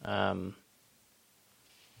 So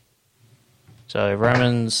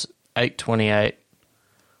Romans 8:28,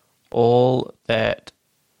 all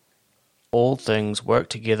things work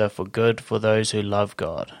together for good for those who love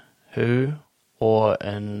God, or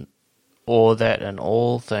that in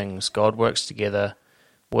all things God works together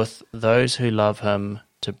with those who love him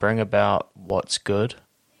to bring about what's good.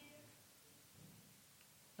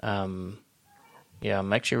 I'm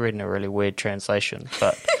actually reading a really weird translation,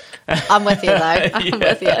 but I'm with you though. I'm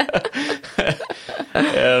with you.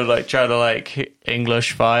 Yeah, like trying to like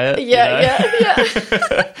English fire. Yeah.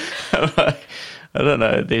 I don't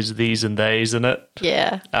know. There's these and theys in it.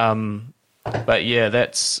 Yeah. But yeah,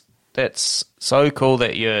 that's so cool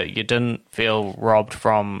that you didn't feel robbed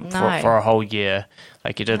for a whole year.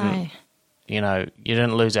 Like you didn't, you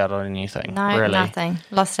didn't lose out on anything. No, really. Nothing.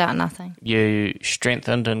 Lost out on nothing. You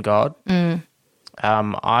strengthened in God.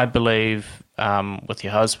 I believe with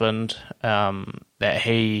your husband that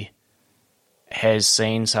he has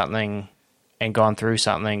seen something and gone through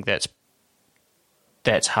something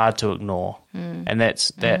that's hard to ignore, and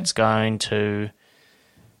that's going to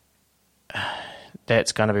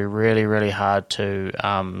be really, really hard to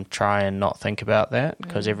try and not think about that,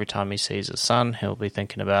 because every time he sees his son, he'll be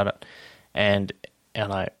thinking about it. And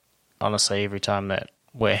honestly, every time that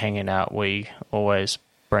we're hanging out, we always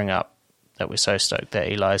bring up that we're so stoked that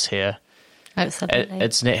Eli's here.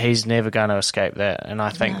 Absolutely. He's never going to escape that, and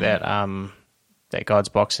I think that that God's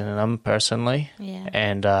boxing in him personally. Yeah.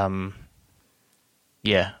 And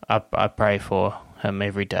I pray for him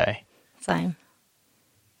every day. Same.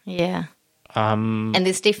 Yeah. And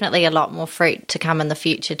there's definitely a lot more fruit to come in the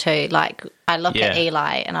future too. Like, I look at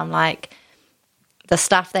Eli and I'm like, the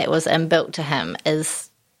stuff that was inbuilt to him is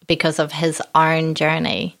because of his own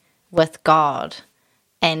journey with God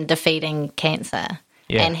and defeating cancer.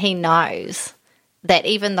 Yeah. And he knows that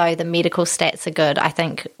even though the medical stats are good, I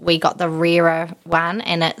think we got the rarer one,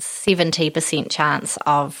 and it's 70% chance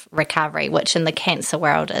of recovery, which in the cancer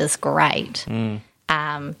world is great.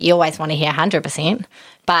 You always want to hear 100%,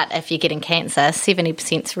 but if you're getting cancer,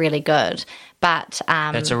 70% is really good. But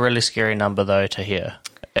that's a really scary number, though, to hear.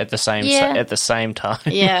 at the same time.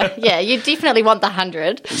 yeah. You definitely want the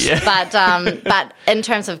 100. Yeah. But in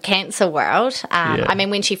terms of cancer world, I mean,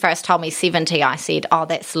 when she first told me 70, I said, "Oh,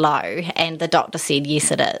 that's low," and the doctor said,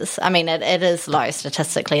 "Yes, it is." I mean, it is low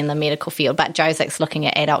statistically in the medical field, but Josek's looking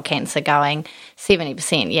at adult cancer, going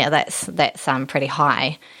 70%. Yeah, that's pretty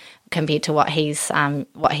high compared to what he's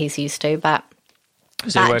used to, but.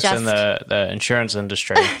 Because he works in the insurance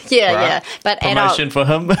industry. Yeah. But promotion for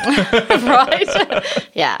him. Right.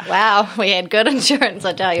 Yeah. Wow. We had good insurance,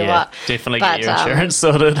 I tell you what. Definitely get your insurance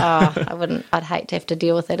sorted. I'd hate to have to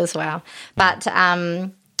deal with it as well. But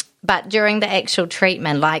during the actual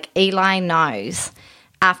treatment, like Eli knows,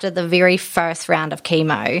 after the very first round of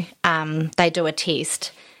chemo, they do a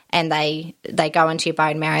test and they go into your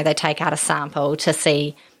bone marrow, they take out a sample to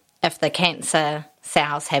see if the cancer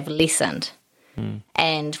cells have lessened.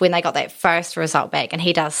 And when they got that first result back, and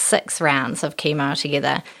he does 6 rounds of chemo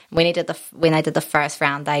together, when they did the first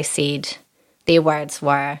round, they said their words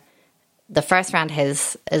were, "The first round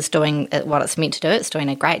is doing what it's meant to do. It's doing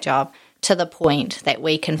a great job to the point that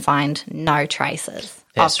we can find no traces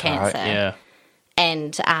of cancer." Right, yeah.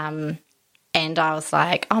 And I was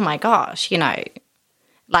like, "Oh my gosh,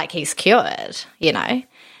 like he's cured,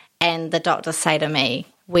 And the doctors say to me,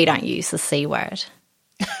 "We don't use the C word."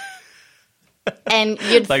 And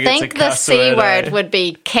you'd like think the C word would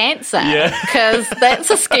be cancer, because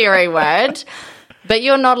that's a scary word, but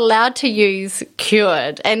you're not allowed to use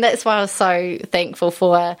cured. And that's why I was so thankful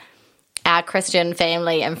for our Christian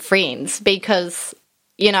family and friends, because,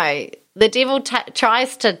 the devil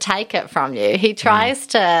tries to take it from you. He tries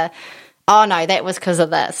to, "Oh, no, that was because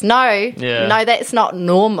of this." No, that's not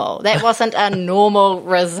normal. That wasn't a normal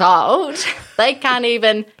result. They can't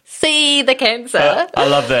even see the cancer. I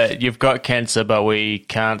love that. You've got cancer, but we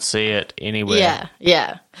can't see it anywhere.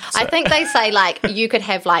 Yeah. So. I think they say, you could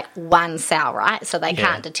have, 1 cell, right? So they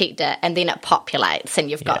can't detect it, and then it populates,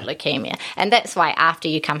 and you've got leukemia. And that's why after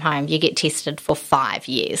you come home, you get tested for 5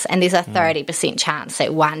 years. And there's a 30% chance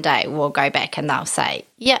that one day we'll go back and they'll say,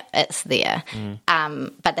 "Yeah, it's there."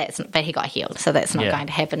 But he got healed, so that's not going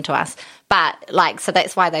to happen to us. But, so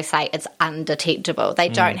that's why they say it's undetectable. They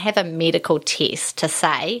don't have a medical test to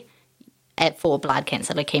say, for blood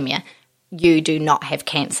cancer, leukemia, you do not have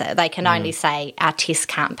cancer. They can only say our test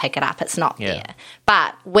can't pick it up. It's not there.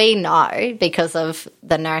 But we know, because of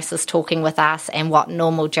the nurses talking with us and what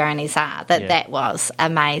normal journeys are, that was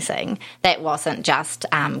amazing. That wasn't just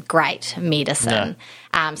great medicine.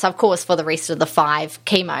 No. So, of course, for the rest of the 5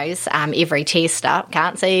 chemos, every test up,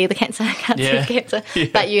 can't see the cancer, can't see the cancer. Yeah.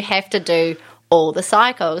 But you have to do all the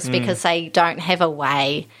cycles because they don't have a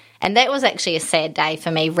way. And that was actually a sad day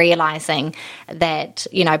for me, realising that,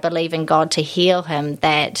 believing God to heal him,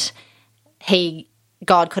 that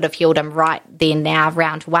God could have healed him right then, now,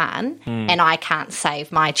 round 1, and I can't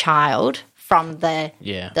save my child from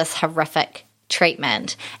this horrific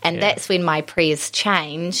treatment. And that's when my prayers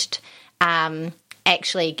changed,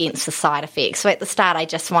 actually against the side effects. So at the start, I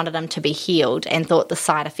just wanted him to be healed and thought the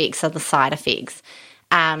side effects are the side effects.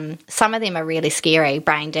 Some of them are really scary,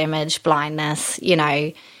 brain damage, blindness,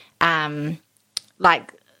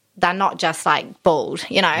 they're not just bald,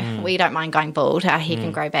 we don't mind going bald. Our hair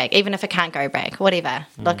can grow back, even if it can't go back, whatever.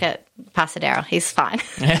 Look at Pastor Daryl, he's fine.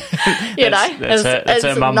 That's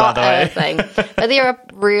her mum, by the way. Thing. But there are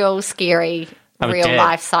real scary,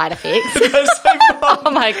 life side effects.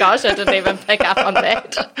 Oh my gosh, I didn't even pick up on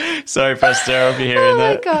that. Sorry, Pastor Daryl, if you're hearing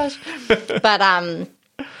that. Oh my gosh. But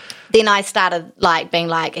then I started being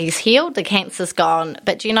he's healed, the cancer's gone,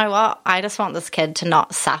 but do you know what? I just want this kid to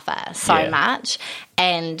not suffer so much.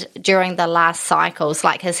 And during the last cycles,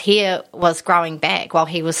 his hair was growing back while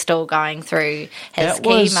he was still going through his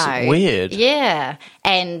chemo. That was weird. Yeah.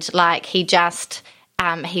 And he just...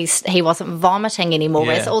 he wasn't vomiting anymore,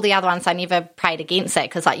 whereas all the other ones, I never prayed against it,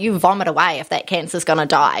 because you vomit away if that cancer's going to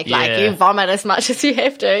die. You vomit as much as you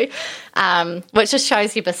have to, which just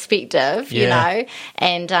shows your perspective, you know.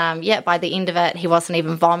 And by the end of it, he wasn't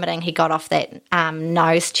even vomiting. He got off that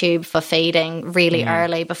nose tube for feeding really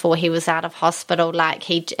early before he was out of hospital.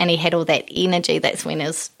 He had all that energy. That's when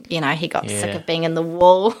he got sick of being in the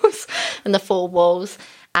walls, in the 4 walls.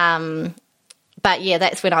 But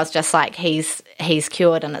that's when I was just he's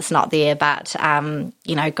cured and it's not there. But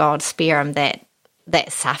God spare him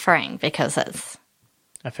that suffering, because it's.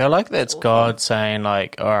 I feel like that's awful. God saying all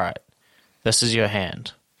right, this is your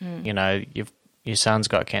hand. Your son's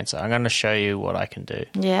got cancer. I'm going to show you what I can do.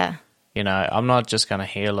 Yeah. I'm not just going to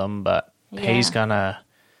heal him, but he's gonna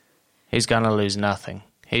lose nothing.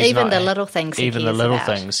 The little things. Even the little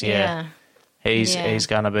things. Yeah. He's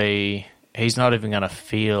going to be. He's not even going to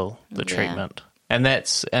feel the treatment.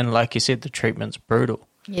 And like you said, the treatment's brutal.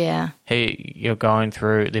 You're going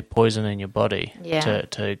through the poison in your body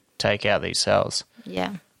to take out these cells.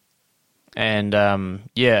 Yeah. And,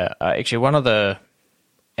 actually one of the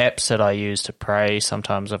apps that I use to pray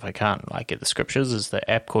sometimes if I can't get the scriptures is the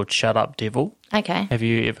app called Shut Up Devil. Okay. Have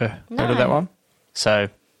you ever heard of that one? So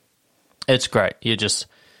it's great. You just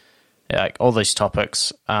all these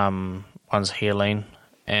topics, one's healing,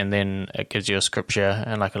 and then it gives you a scripture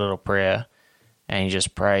and a little prayer, and you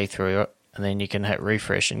just pray through it, and then you can hit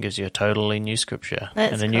refresh and gives you a totally new scripture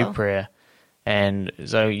and a new prayer. And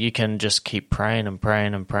so you can just keep praying and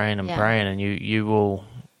praying and praying and praying, and you will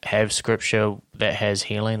have scripture that has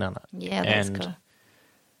healing in it. Yeah, that's cool.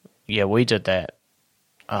 Yeah, we did that.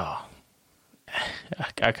 Oh,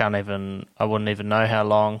 I wouldn't even know how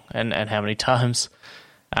long and how many times.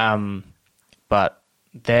 But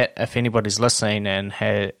that, if anybody's listening and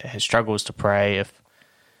has struggles to pray,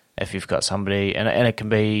 if you've got somebody, and it can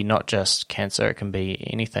be not just cancer, it can be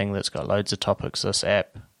anything that's got loads of topics, this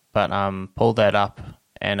app, but pull that up,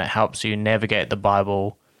 and it helps you navigate the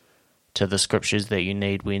Bible to the scriptures that you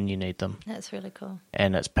need when you need them. That's really cool.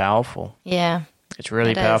 And it's powerful. Yeah. It's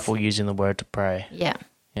really powerful using the word to pray. Yeah.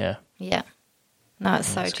 Yeah. Yeah. No, it's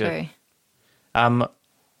so true. Good.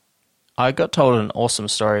 I got told an awesome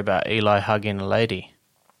story about Eli hugging a lady.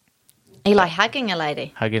 Eli hugging a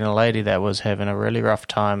lady? Hugging a lady that was having a really rough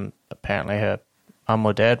time. Apparently her mum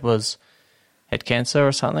or dad had cancer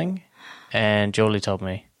or something, and Julie told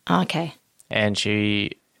me. Oh, okay. And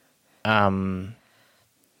she,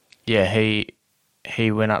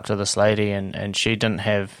 he went up to this lady, and she didn't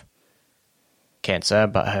have cancer,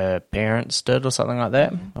 but her parents did or something like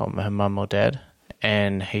that, or her mum or dad.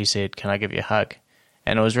 And he said, "Can I give you a hug?"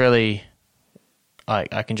 And it was really,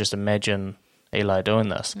 I can just imagine Eli doing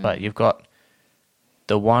this, but you've got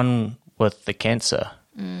the one with the cancer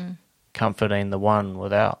comforting the one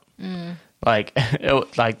without.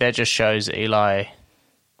 That just shows Eli.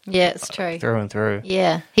 Yeah, it's true. Through and through.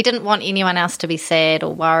 Yeah. He didn't want anyone else to be sad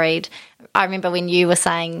or worried. I remember when you were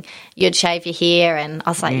saying you'd shave your hair, and I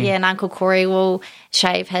was like, and Uncle Corey will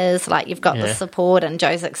shave his. You've got the support. And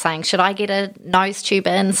Joseph saying, should I get a nose tube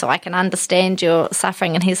in so I can understand your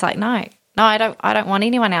suffering? And he's like, no, I don't want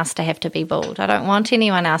anyone else to have to be bald. I don't want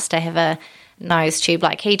anyone else to have a nose tube.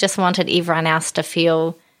 He just wanted everyone else to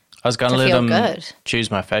feel I was going to let him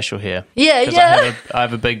choose my facial hair. Yeah, yeah. I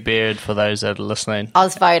have a big beard for those that are listening. I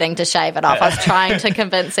was voting to shave it off. I was trying to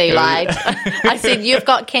convince Eli. I said, you've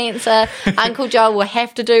got cancer. Uncle Joel will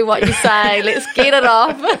have to do what you say. Let's get it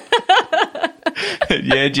off.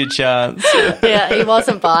 You had your chance. Yeah, he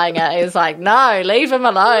wasn't buying it. He was like, no, leave him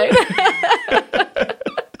alone.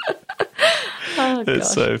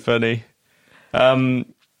 It's so funny.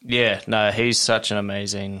 He's such an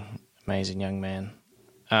amazing young man.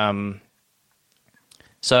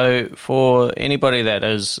 So for anybody that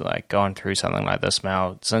is going through something like this,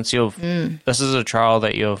 Mel, since this is a trial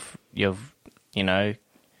that you've you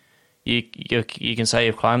can say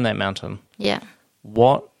you've climbed that mountain. Yeah.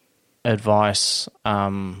 What advice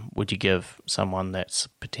would you give someone that's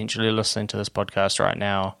potentially listening to this podcast right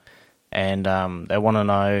now, and they want to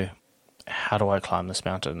know, how do I climb this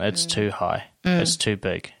mountain? It's too high. It's too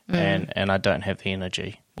big, and I don't have the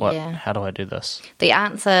energy. How do I do this? The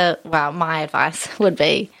answer, my advice would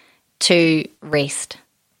be to rest.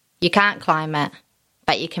 You can't climb it,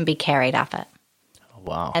 but you can be carried up it. Oh,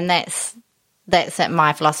 wow. And that's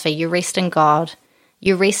my philosophy. You rest in God.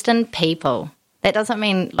 You rest in people. That doesn't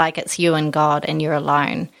mean it's you and God and you're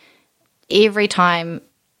alone. Every time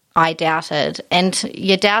I doubted, and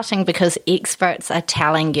you're doubting because experts are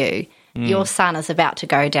telling you, your son is about to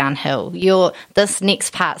go downhill. This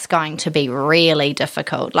next part's going to be really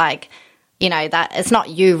difficult. That it's not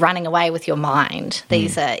you running away with your mind.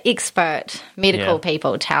 These are expert medical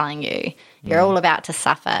people telling you you're all about to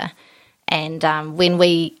suffer. And when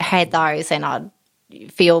we had those, and I'd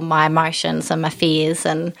feel my emotions and my fears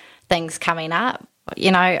and things coming up,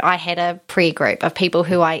 I had a prayer group of people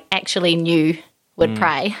who I actually knew would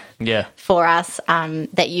pray for us,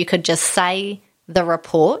 that you could just say the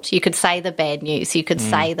report, you could say the bad news, you could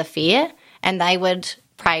say the fear, and they would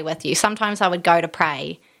pray with you. Sometimes I would go to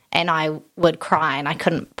pray and I would cry and I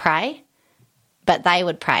couldn't pray, but they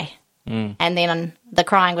would pray. And then the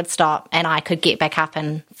crying would stop and I could get back up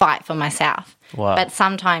and fight for myself. Wow. But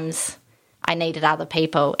sometimes I needed other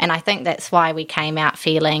people, and I think that's why we came out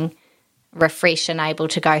feeling refreshed and able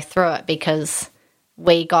to go through it, because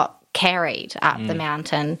we got carried up the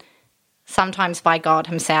mountain, sometimes by God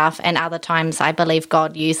himself, and other times I believe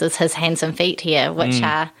God uses his hands and feet here, which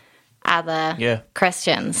are other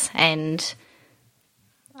Christians. And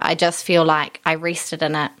I just feel like I rested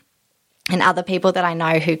in it. And other people that I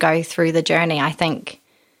know who go through the journey, I think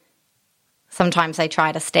sometimes they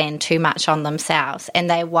try to stand too much on themselves and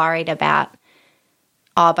they're worried about,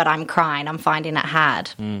 oh, but I'm crying, I'm finding it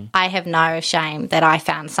hard. I have no shame that I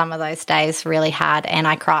found some of those days really hard and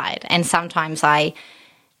I cried. And sometimes I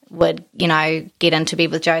would, get into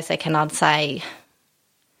bed with Joseph and I'd say,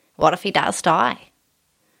 what if he does die?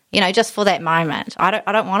 Just for that moment. I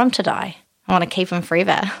don't want him to die. I want to keep him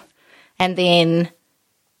forever. And then,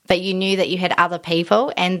 but you knew that you had other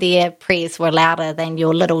people and their prayers were louder than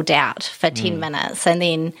your little doubt for 10 minutes. And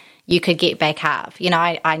then you could get back up.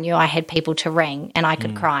 I knew I had people to ring and I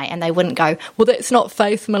could cry and they wouldn't go, well, that's not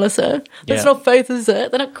faith, Melissa. That's not faith, is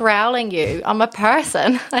it? They're not growling you. I'm a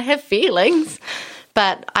person. I have feelings.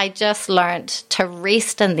 But I just learnt to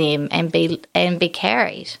rest in them and be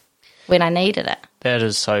carried when I needed it. That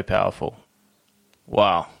is so powerful.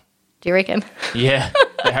 Wow. Do you reckon? Yeah,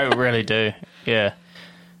 I really do. Yeah.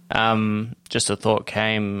 Just a thought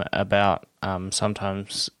came about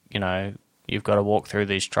sometimes, you've got to walk through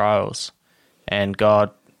these trials and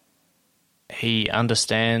God, he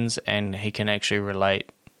understands and he can actually relate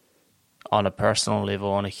on a personal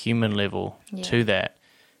level, on a human level to that,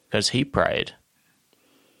 because he prayed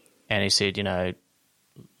and he said,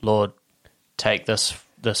 Lord, take this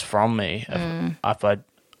from me if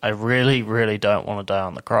I really, really don't want to die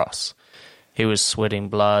on the cross. He was sweating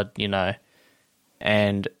blood,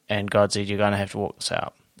 and God said, you're going to have to walk this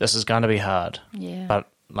out. This is going to be hard, but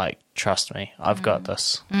trust me, I've got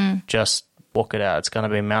this. Just walk it out. It's going to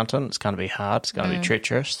be a mountain. It's going to be hard. It's going to be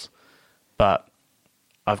treacherous, but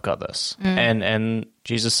I've got this. And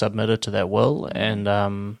Jesus submitted to that will, and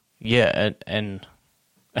and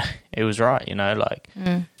it was right,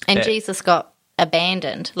 And Jesus got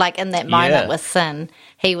abandoned. In that moment with sin,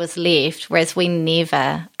 he was left, whereas we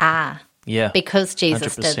never are. Yeah. Because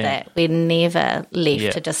Jesus 100%. Did that. We're never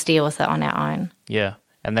left to just deal with it on our own. Yeah.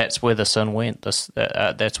 And that's where the sin went. That's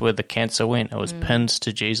where the cancer went. It was pinned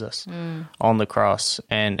to Jesus on the cross.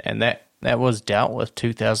 And that was dealt with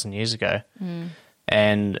 2,000 years ago.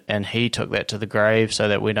 And he took that to the grave so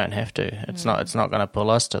that we don't have to. It's not going to pull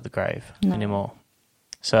us to the grave anymore.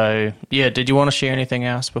 So, did you want to share anything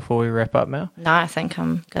else before we wrap up, Mel? No, I think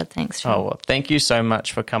I'm good. Thanks, John. Oh, well, thank you so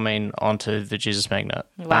much for coming onto the Jesus Magnet.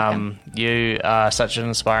 You're welcome. You are such an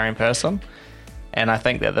inspiring person, and I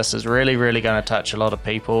think that this is really, really going to touch a lot of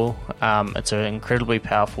people. It's an incredibly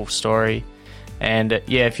powerful story. And,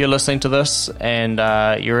 if you're listening to this and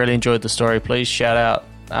you really enjoyed the story, please shout out,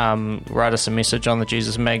 write us a message on the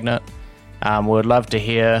Jesus Magnet. We'd love to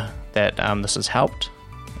hear that this has helped.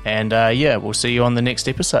 And we'll see you on the next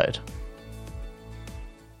episode.